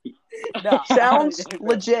 Nah, Sounds bro.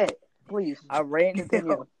 legit. Please. I ran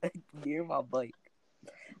Continue. near my bike.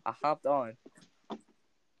 I hopped on.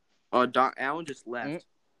 Doc Allen just left.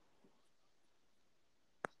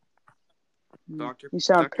 Doctor. You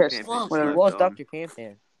sound Dr. pissed. Pan just Whatever. left, Was Dr. Pan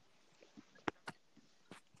Pan?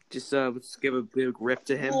 Just let's give a big rip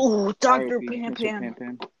to him. Oh, Dr. RIP, Pan Mr. Pan.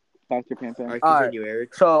 Pan. Dr. Pan Pan. All right, All continue,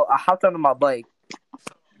 Eric. So I hopped onto my bike.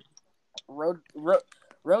 Rode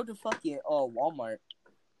to fucking Walmart.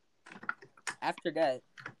 After that,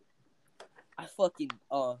 I fucking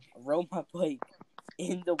rode my bike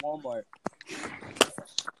into Walmart.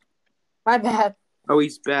 My bad. Oh,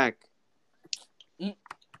 he's back.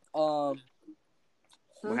 Um,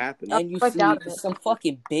 What happened? and you Clicked see out of it. some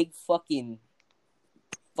fucking big fucking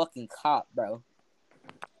cop, bro.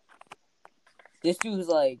 This dude's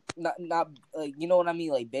like not like, you know what I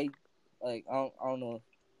mean, like big, like I don't know.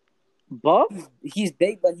 Buff? He's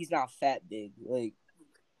big, but he's not fat big. Like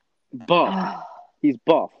Buff. He's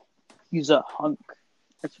buff. He's a hunk.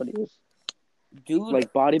 That's what he is. dude,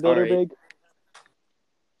 Like bodybuilder Alright. big?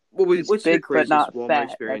 What's your big, but craziest not Walmart fat.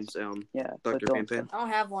 experience, Yeah. Dr. but Pan Pan? I don't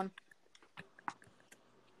have one.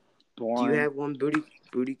 Do Boring. you have one, Booty?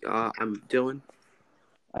 I'm Dylan.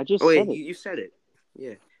 I just Oh, said yeah, it. you said it.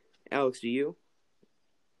 Yeah. Alex, do you?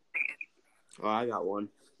 Oh, I got one.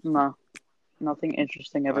 No. Nothing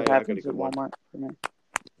interesting ever I got a happens good at one. Walmart for me.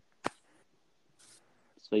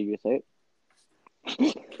 So you gonna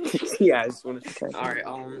say Yeah, I just want to. Okay. All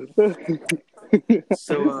right. it?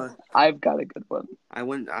 So I've got a good one. I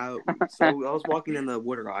went out. So I was walking in the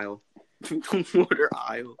water aisle. Water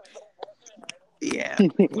aisle. Yeah.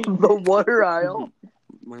 The water aisle.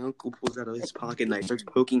 My uncle pulls out of his pocket knife, starts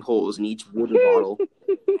poking holes in each water bottle.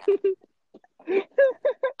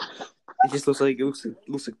 It just looks like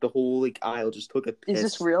the whole aisle just took a piss. Is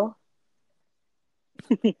this real?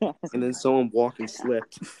 And then someone walked and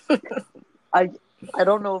slipped. I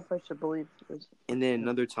don't know if I should believe this. And then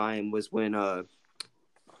another time was when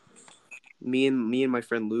me and my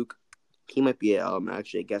friend Luke, he might be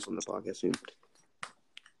actually a guest on the podcast soon.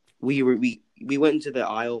 We went into the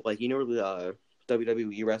aisle, like, you know where the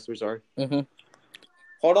WWE wrestlers are. Mm-hmm.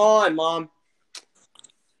 Hold on, Mom.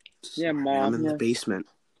 Yeah, Sorry, Mom. I'm in Yeah. the basement.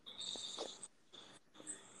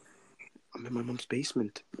 I'm in my mom's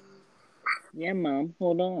basement. Yeah, Mom.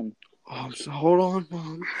 Hold on. Hold on,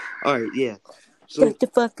 Mom. All right, yeah. So Shut the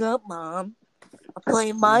fuck up, Mom. I'm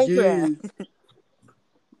playing Minecraft.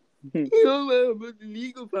 Yo, man, I'm a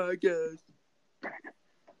legal podcast.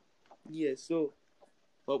 Yeah. So,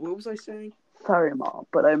 what was I saying? Sorry, Mom,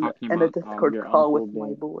 but I'm Talking in a about, Discord your call uncle with my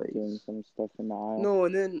doing boys. some stuff in the aisle. No,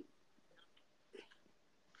 and then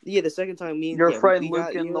the second time me and Your friend we Luke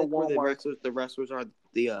got, in you know, the where Walmart. the wrestlers are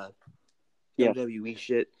the Yeah. WWE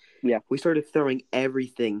shit. Yeah. We started throwing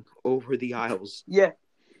everything over the aisles, Yeah.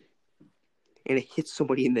 and it hit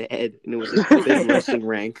somebody in the head, and it was like a big wrestling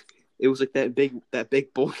rank. It was like that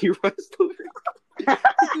big bulky wrestler hit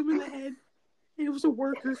him in the head, and it was a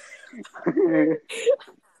worker.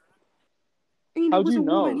 And How'd it was you a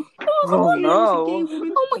know? woman. Oh And it was a no. gay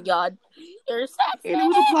woman. Oh my god. You're so And it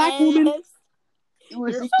was a black woman. It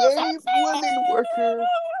was You're a so gay sexy. woman worker.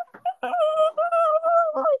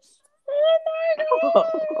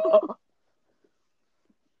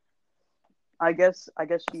 I guess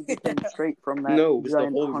she became straight from that No, it was the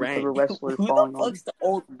giant whole hunk of a rank. wrestler Who falling the on. fuck's the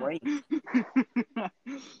old rank?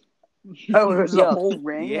 Oh, it was Yo, a whole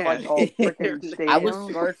ring, yeah. like all freaking stadium. I was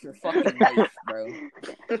scarred for fucking life, bro.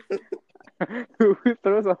 Who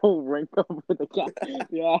throws a whole ring over the cat?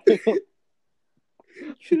 Yeah.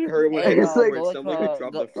 Should have heard when Hey, I It's like- where someone could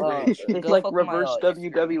drop the fridge. It's go like fuck my, reverse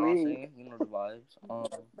Instagram, WWE. You know the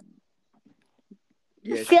vibes.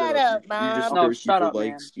 Yeah, Shut up, You just Mom. No, thirsty shut for up, man.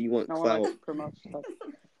 likes. You want No one clout. likes to promote stuff.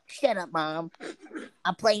 Shut up, Mom.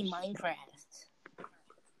 I'm playing Minecraft.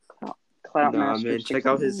 Clout Nah, Master man, check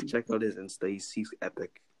out his 69. Insta. He's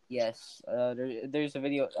epic. Yes. There's a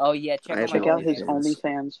video. Oh yeah, check I out Check my out his OnlyFans.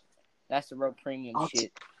 OnlyFans. That's the real premium I'll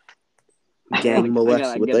shit. Gang I molest,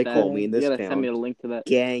 gotta what get they that. call me in You this gotta send me a town. link to that.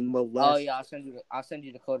 Gang molest. Oh yeah, I'll send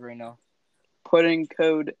you the code right now. Put in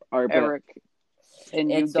code Alright, bet. Eric, and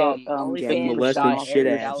you It's get Gang molesting 50% shit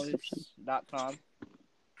off ass. subscription. onlyfans.com.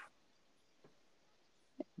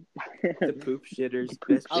 The poop shitters, The poop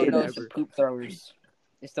best Oh band no, it's the ever. poop throwers.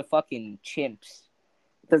 It's the fucking chimps.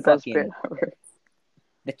 The best Fucking- bit ever.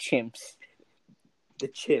 The chimps. The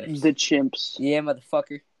chips. The chimps. Yeah,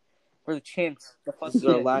 motherfucker. We're the chimps. The This is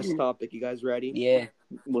our fucking last topic. You guys ready? Yeah.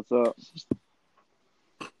 What's up?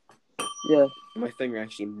 Yeah. My finger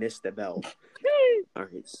actually missed the bell.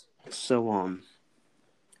 Alright. So,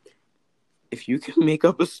 if you can make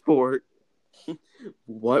up a sport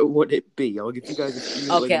What would it be? I'll give you guys a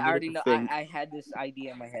few. Okay, like, I already know. thing. I had this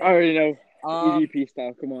idea in my head. I already know. Um, EDP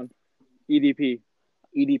style. Come on. EDP.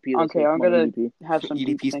 EDP. Let's Okay, go. I'm Come on, gonna EDP. have some deep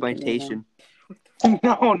EDP thinking right plantation.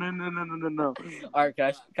 No. all right, can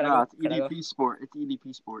I Nah, go? it's Can I go? EDP sport. It's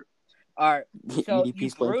EDP sport. All right. So you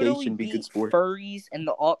EDP's brutally plantation be good beat sport. furries and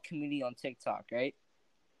the alt community on TikTok, right?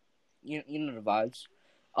 You know the vibes.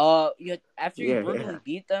 After you brutally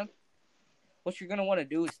beat them, what you're gonna want to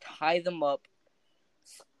do is tie them up,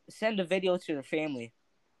 send a video to their family.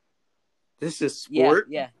 This is sport.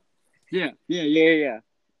 Yeah. Yeah.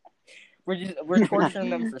 We're torturing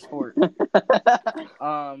them for sport.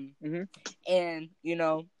 Mhm. And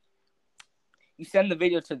you send the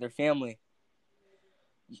video to their family.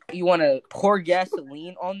 You want to pour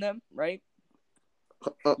gasoline on them, right?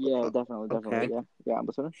 Yeah, definitely. Okay. Yeah, I'm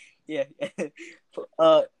listening. Yeah.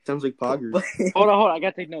 Sounds like poggers. Hold on. I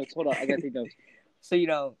gotta take notes. So you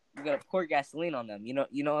gotta pour gasoline on them. You know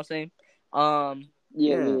what I'm saying?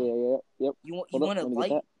 Yeah. Yep. You want to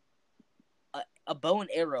light a bow and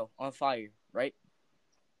arrow on fire, right?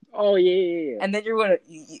 Oh yeah. And then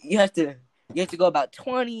you have to go about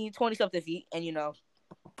 20 something feet, and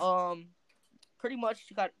pretty much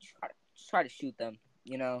you got to try to shoot them.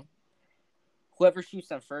 Whoever shoots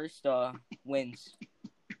them first wins.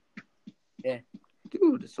 Yeah.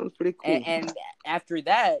 Dude, this sounds pretty cool. And after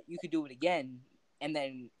that, you could do it again. And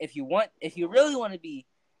then if you really want to be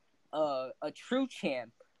a true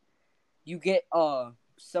champ, you get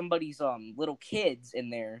somebody's little kids in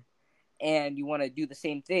there, and you want to do the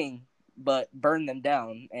same thing but burn them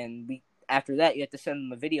down. And after that, you have to send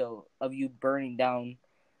them a video of you burning down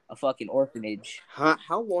a fucking orphanage.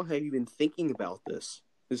 How long have you been thinking about this?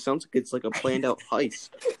 It sounds like it's like a planned out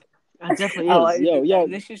heist. That definitely is. Yo.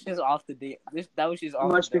 This is just off the date. That was just off.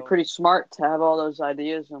 You must be pretty smart to have all those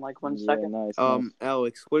ideas in like 1 second. Nice.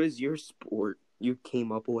 Alex, what is your sport you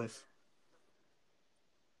came up with?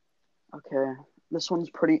 Okay, this one's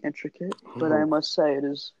pretty intricate, but I must say it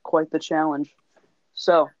is quite the challenge.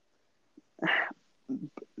 So,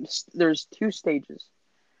 there's 2 stages.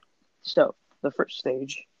 So, the first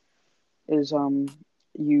stage is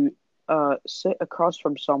you sit across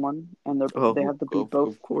from someone, and they have to be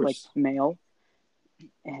both like male,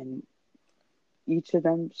 and each of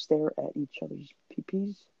them stare at each other's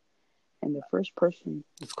peepees, and the first person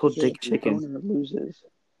it's called dick chicken loses,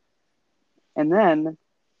 and then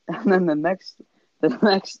the next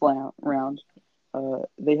round,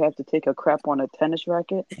 they have to take a crap on a tennis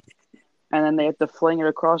racket, and then they have to fling it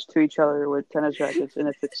across to each other with tennis rackets, and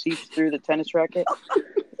if it seeps through the tennis racket,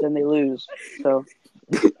 then they lose. So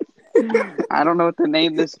I don't know what to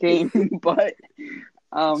name this game, but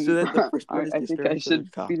so that the first part is I think I should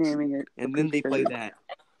be naming it. And then they play that.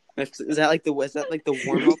 Is that like the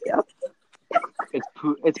warm up? Yeah. It's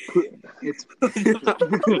poop. It's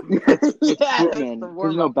Yeah, poop, man.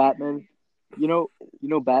 Because Batman. You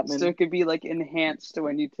know Batman. So it could be like enhanced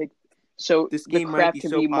when you take. So this the game crap might be can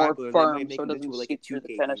so be more popular, firm, they so it might make it doesn't into, like, seep a through the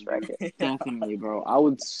 2K tennis game. racket. Definitely, bro. I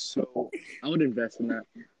would invest in that.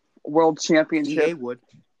 World Championship. EA would.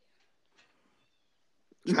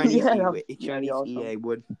 Chinese Chinese awesome. EA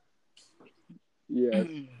would. Yeah.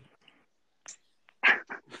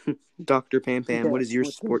 Dr. Pam Pam, what is your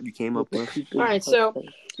sport you came up with? All right, so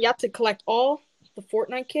you have to collect all the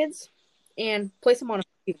Fortnite kids and place them on a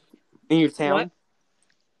field. In your town? What?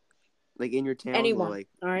 Like in your town? Anyone. Or like,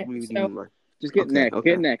 all right. Just get Nick.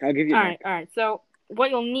 Okay. Get Nick. I'll give you. All Nick. right. So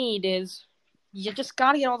what you'll need is you just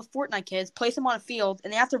gotta get all the Fortnite kids, place them on a field,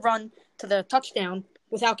 and they have to run to the touchdown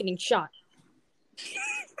without getting shot.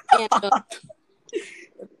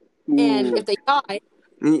 And if they die,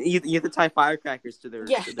 you have to tie firecrackers to their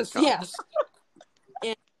yes.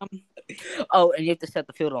 And, and you have to set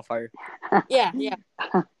the field on fire. Yeah.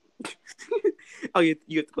 Oh, you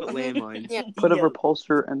have to put landmines. Yeah. Put a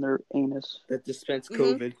repulsor in their anus. That dispense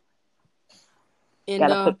COVID. And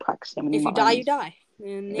gotta put proximity if you mines. die, you die.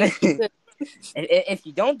 And if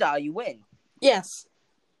you don't die, you win. Yes.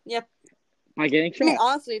 Yep. By getting shot. I mean,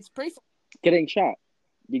 honestly, it's pretty fun. Getting shot.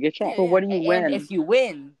 You get shot. But what do you win? And if you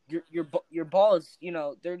win, your balls,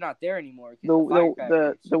 they're not there anymore. The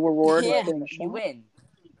reward Yeah. is getting shot. You win.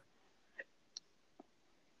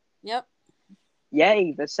 Yep.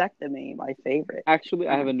 Yay, vasectomy, my favorite. Actually,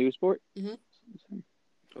 I have a new sport. Mm-hmm.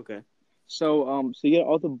 Okay. So you get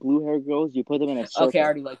all the blue hair girls. You put them in a circle. Okay, I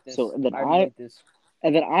already like this. So then like this.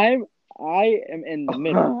 And then I am in the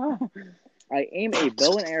middle. I aim a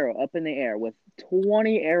bow and arrow up in the air with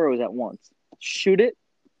 20 arrows at once. Shoot it,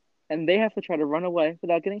 and they have to try to run away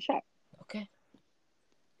without getting shot. Okay.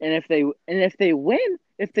 And if they win,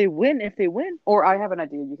 Or I have an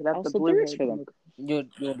idea. You could have Also the blue lyrics hair for them. You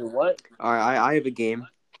do what? All right, I have a game.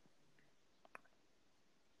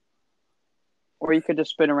 Or you could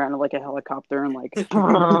just spin around like a helicopter and like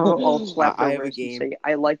all slap I their have a wrist and game. say,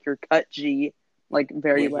 "I like your cut, G," like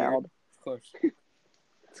very Right here. loud. Of course.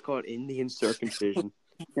 It's called Indian circumcision.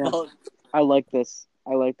 Yeah. Oh, I like this.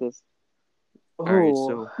 I like this. All right,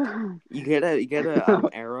 so you get a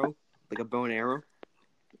arrow, like a bow and arrow.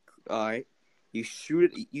 All right, you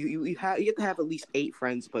shoot it. You have to have at least 8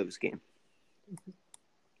 friends to play this game.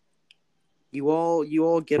 You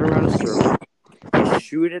all get around a circle. You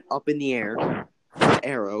shoot it up in the air, the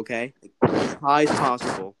arrow, okay, as high as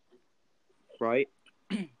possible, right?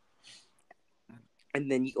 And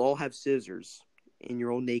then you all have scissors, and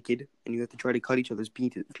you're all naked, and you have to try to cut each other's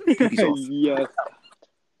pieces off. Yes.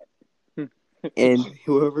 And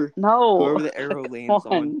whoever No, the arrow lands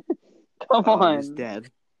on come on. is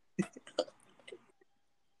dead.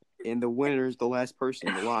 And the winner is the last person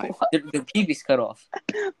alive. the peepee's cut off,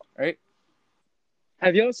 right?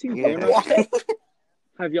 Have y'all seen Yeah. Grown Ups?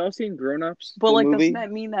 Have y'all seen Grown Ups? But the like, movie? doesn't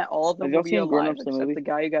that mean that all of them Have will y'all be seen Grown alive Ups, the except movie? the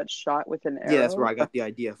guy who got shot with an arrow? Yeah, that's where I got the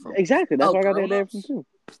idea from. Exactly. That's Oh, where I got the Grown idea Ups? from too.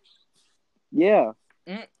 Yeah.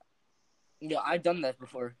 Yeah, I've done that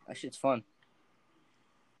before. That shit's fun.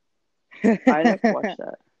 I'd have to watch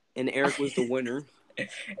that. And Eric was the winner.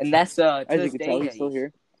 And that's to As you this can day, tell, he's still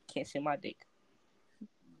here. Can't see my dick.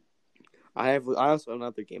 I also have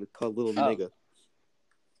another game called Little Nigga.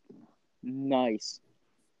 Nice.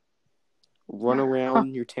 Run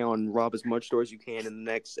around your town and rob as much stores as you can in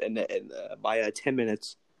the next by 10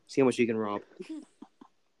 minutes. See how much you can rob.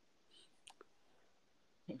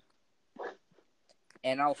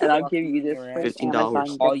 And I'll give you this around. for $15.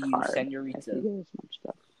 Amazon Call gift you card. senorita. If you get as much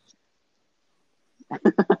stuff.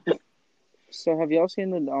 So have y'all seen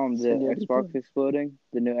the Senorita. Xbox exploding?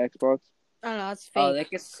 The new Xbox? I don't know. That's fake. Oh, they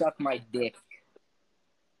can suck my dick.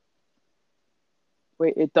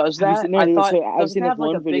 Wait, it does Have you that? seen- no, I thought so I've doesn't seen it this have like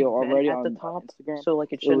one a big video vent already at on the top, Instagram. so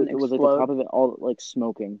like it It shouldn't was like explode. the top of it all like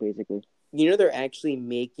smoking, basically. You know they're actually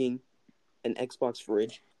making an Xbox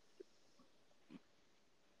fridge?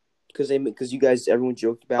 Because you guys, everyone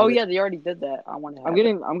joked about it. Oh yeah, they already did that. I want to. I'm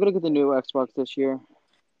gonna get the new Xbox this year.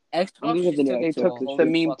 I'm Xbox gonna just get the took new it They to took a whole the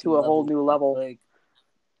new meme to fucking a whole new level. Like,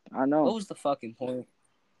 I know. what was the fucking point?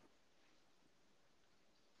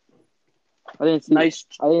 I didn't see. Nice.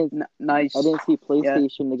 I didn't. Nice. I didn't see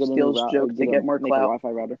PlayStation to get a new Skills router. joke to get more make a clout. Wi-Fi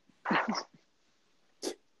router.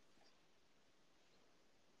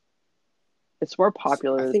 It's more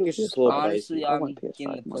popular. I think it's just a little Honestly, pricey. I I'm want PS5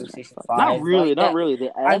 getting the more than PlayStation Xbox. 5. Not really. Like Not that. really. The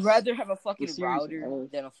S. I'd rather have a fucking the Series router S.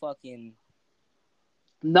 than a fucking.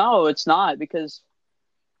 No, it's not because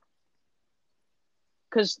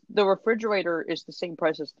the refrigerator is the same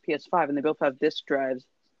price as the PS5, and they both have disk drives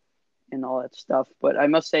and all that stuff. But I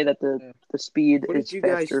must say that the speed What is did you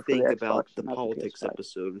guys faster for think the about Xbox, the not politics the PS5.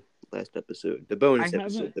 episode, last episode? The bonus I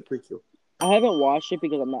episode, the prequel. I haven't watched it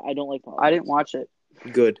because I don't like politics. I didn't watch it.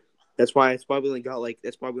 Good. That's why we only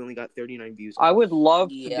got 39 views. I would love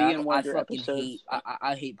to Yeah, be in one I of your fucking episodes, hate.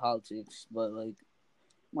 I hate politics, but like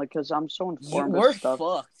because I'm so informed we're of stuff.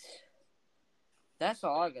 fucked. That's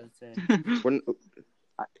all I gotta say.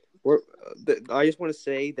 I just want to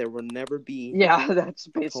say there will never be Yeah, that's a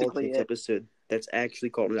basically politics it. episode that's actually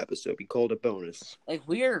called an episode. We called a bonus. Like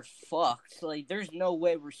we're fucked. Like there's no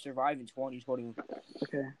way we're surviving 2021.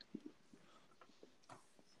 Okay.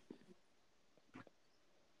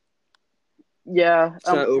 Yeah, It's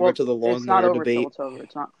not over till the long it's not Nair over debate. till it's over.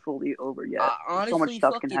 It's not fully over yet. Honestly, so much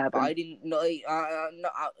stuff can fucking happen. Biden. No,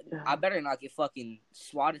 I better not get fucking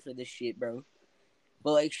swatted for this shit, bro.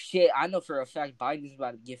 But like shit, I know for a fact Biden's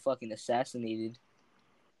about to get fucking assassinated.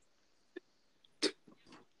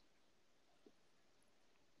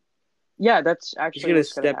 Yeah, that's actually gonna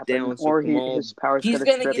what's gonna step happen. down, so Or Kamal- his powers He's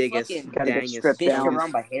gonna gonna strip. get fucking gotta get dang stripped bitched down.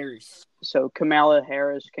 around by Harris. So Kamala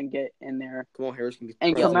Harris can get in there. Kamal Harris can get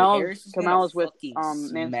And Yo, president. Harris is gonna Kamala's with fucking Nancy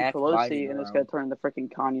smack Pelosi, Biden and it's around. gonna turn into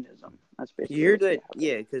freaking communism. That's basically. You hear what's that? gonna happen.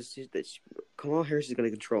 Yeah, because Kamala Harris is going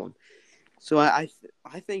to control him. So I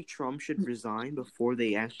think Trump should resign before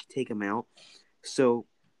they actually take him out. So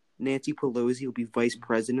Nancy Pelosi will be vice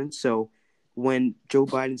president. So when Joe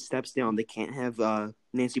Biden steps down, they can't have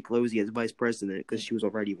Nancy Pelosi as vice president because she was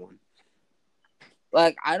already one.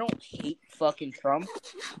 Like I don't hate fucking Trump.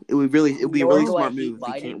 It would be a Nor really do I smart hate move if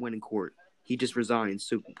he Biden. can't win in court. He just resigns,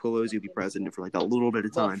 so Pelosi will be president for like a little bit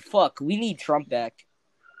of But time. fuck, we need Trump back.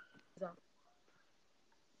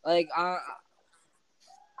 Like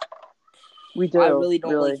We do. I really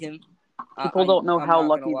don't like him. People don't know I'm how not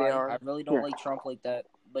lucky gonna they lie. are. I really don't Here. like Trump like that.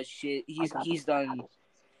 But shit, got he's done.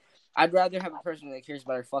 I'd rather have a person that cares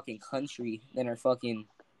about our fucking country than our fucking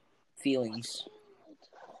feelings.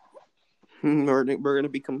 We're gonna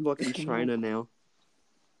become fucking China now.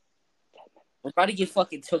 We're about to get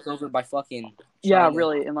fucking took over by fucking China. Yeah,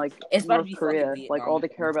 really, and like It's about to North be Korea, fucking like all they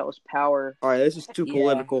care about was power. All right, this is too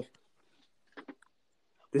political.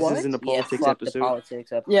 This What? isn't a politics fuck episode. The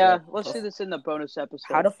politics episode. Yeah, let's do this in the bonus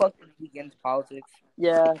episode. How the fuck did we get into politics?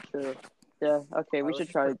 Yeah, true. Yeah, okay, we should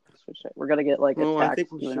try to switch it. We're gonna get like Well, attacked. I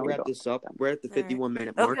think we should wrap this up. We're at the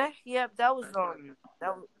 51-minute mark. Okay, yeah, that was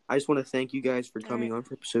I just want to thank you guys for coming on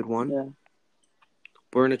for episode 1. Yeah.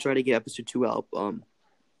 We're gonna try to get episode 2 out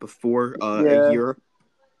before Yeah. a year.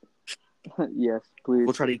 Yes, please.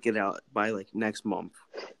 We'll try to get it out by like next month.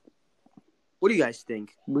 What do you guys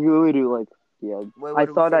think? We really do like I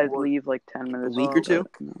thought I'd leave like 10 minutes. A week or two?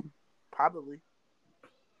 Probably.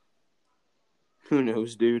 Who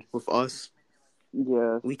knows, dude? With us,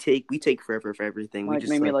 Yeah. we take forever for everything. Like, we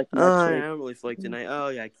just maybe, like, like, next I week. don't really feel like tonight. Oh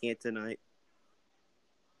yeah, I can't tonight.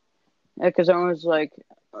 Yeah, because I was like,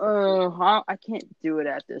 I can't do it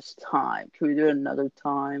at this time. Can we do it another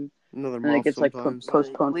time? Another And it month gets like sometimes.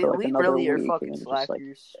 postponed for like we another really are week, fucking and then just like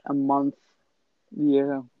slackers. a month.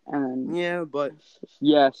 Yeah, and then Yeah, but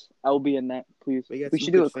Yes, I'll be in that, please. we got we some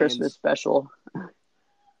should do good a Christmas fans. special.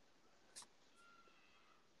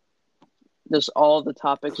 Just all the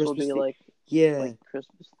topics will Christmas be theme. like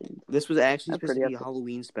Christmas themed. This was actually That's supposed to pretty be a epic.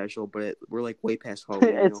 Halloween special, but we're like way past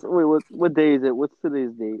Halloween. It's now. wait, what day is it? What's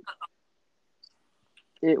today's date?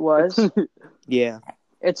 It was. Yeah,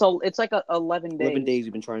 It's like 11 days. 11 days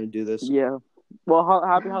we've been trying to do this. Yeah. Well,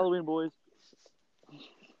 happy Halloween, boys.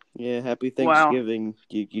 Yeah, happy Wow. Thanksgiving.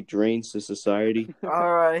 You drains the society.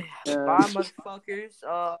 All right, Yeah. bye, motherfuckers.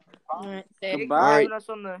 Alright, Goodbye. Join us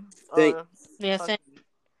on the yeah,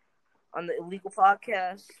 on the illegal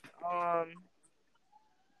podcast.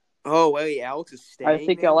 Oh wait, Alex is staying. I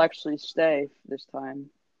think now? I'll actually stay this time.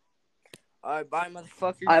 All right, bye,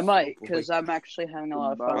 motherfuckers. I might, because I'm actually having a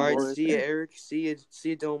lot of fun. All right, with see it. you, Eric. See you,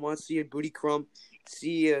 Doma. See you, Booty Crumb.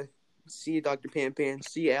 See you, Dr. Pan Pan.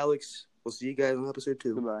 See you, Alex. We'll see you guys on episode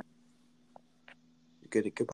 2. Goodbye. Goodbye.